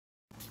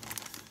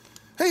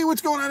Hey,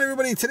 what's going on,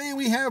 everybody? Today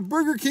we have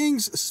Burger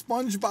King's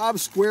Spongebob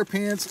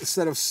Squarepants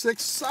set of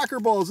 6 soccer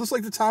balls. Just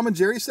like the Tom and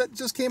Jerry set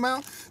just came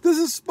out, this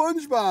is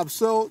Spongebob,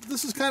 so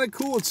this is kind of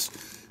cool. It's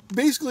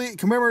basically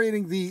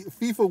commemorating the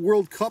FIFA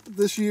World Cup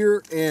this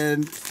year,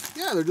 and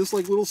yeah, they're just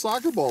like little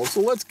soccer balls.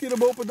 So let's get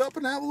them opened up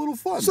and have a little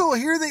fun. So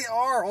here they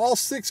are, all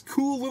 6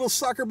 cool little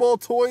soccer ball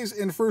toys,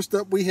 and first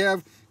up we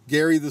have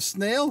Gary the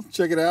Snail.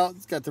 Check it out.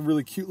 It's got the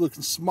really cute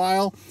looking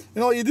smile.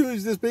 And all you do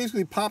is just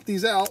basically pop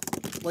these out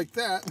like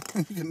that.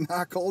 You can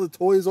knock all the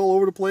toys all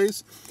over the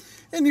place.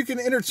 And you can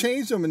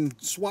interchange them and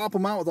swap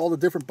them out with all the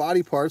different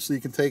body parts. So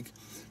you can take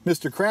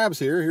Mr. Krabs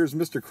here. Here's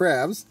Mr.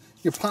 Krabs.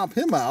 You can pop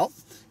him out.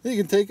 Then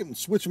you can take him and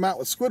switch him out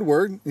with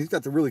Squidward. He's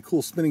got the really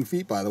cool spinning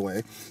feet, by the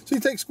way. So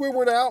you take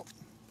Squidward out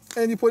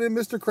and you put in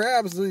Mr.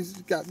 Krabs. So he's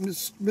got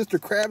Mr.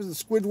 Krabs and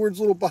Squidward's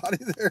little body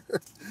there.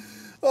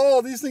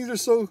 Oh, these things are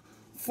so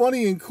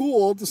funny and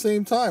cool at the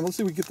same time. Let's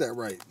see if we get that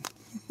right.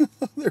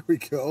 There we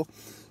go.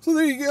 So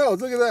there you go.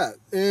 Look at that.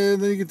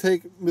 And then you can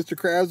take Mr.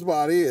 Krabs'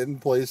 body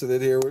and place it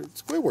in here with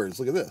Squidward's.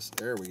 Look at this.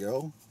 There we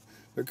go.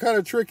 They're kind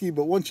of tricky,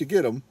 but once you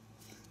get them,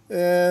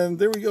 and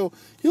there we go.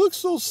 He looks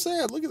so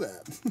sad. Look at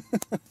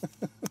that.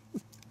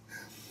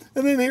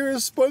 And then here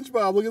is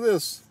SpongeBob. Look at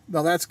this.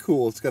 Now that's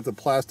cool. It's got the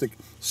plastic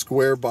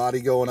square body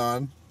going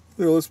on.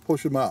 There, let's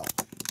push him out.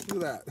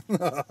 Look at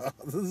that.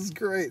 This is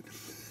great.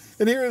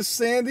 And here is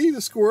Sandy the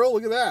squirrel.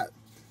 Look at that.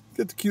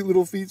 Got the cute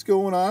little feet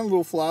going on, a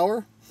little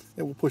flower.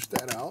 And we'll push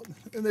that out.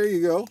 And there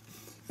you go.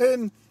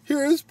 And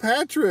here is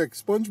Patrick,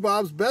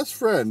 SpongeBob's best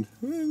friend.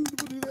 We'll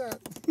do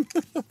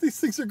that. These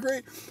things are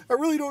great. I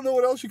really don't know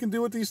what else you can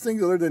do with these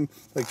things other than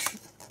like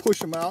push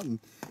them out and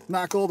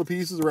knock all the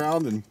pieces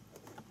around and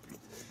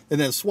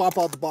then swap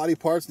out the body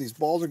parts. And these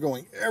balls are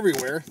going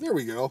everywhere. There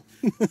we go.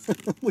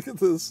 Look at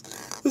this.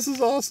 This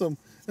is awesome.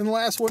 And the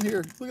last one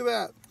here. Look at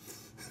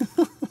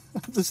that.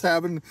 Just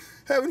having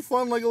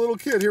fun like a little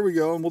kid. Here we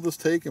go, and we'll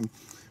just take and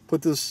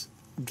put this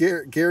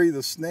Gary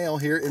the Snail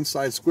here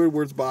inside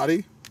Squidward's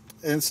body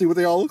and see what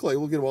they all look like.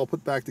 We'll get them all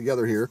put back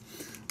together here.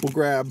 We'll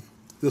grab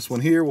this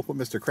one here. We'll put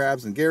Mr.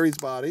 Krabs in Gary's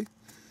body,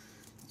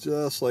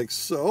 just like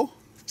so.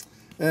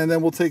 And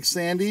then we'll take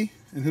Sandy,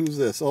 and who's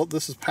this? Oh,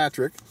 this is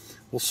Patrick.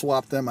 We'll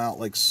swap them out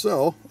like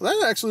so.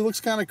 That actually looks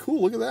kind of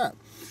cool. Look at that.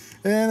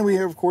 And we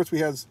have, of course, we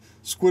have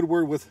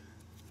Squidward with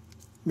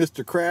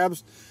Mr.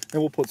 Krabs,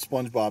 and we'll put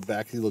SpongeBob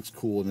back. He looks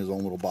cool in his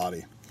own little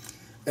body.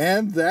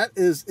 And that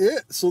is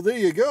it. So there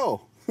you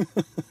go.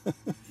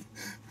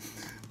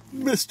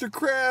 Mr.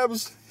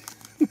 Krabs.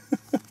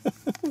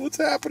 What's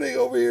happening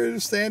over here?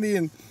 Sandy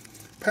and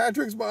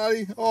Patrick's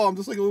body. Oh, I'm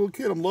just like a little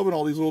kid. I'm loving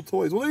all these little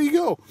toys. Well, there you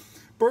go.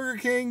 Burger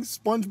King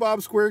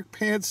SpongeBob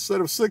SquarePants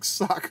set of 6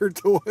 soccer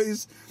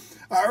toys.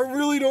 I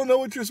really don't know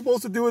what you're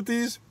supposed to do with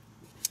these,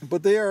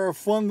 but they are a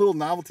fun little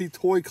novelty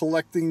toy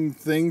collecting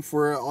thing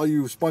for all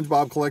you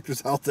SpongeBob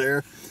collectors out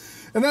there.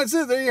 And that's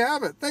it. There you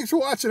have it. Thanks for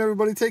watching,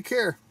 everybody. Take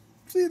care.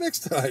 See you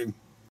next time.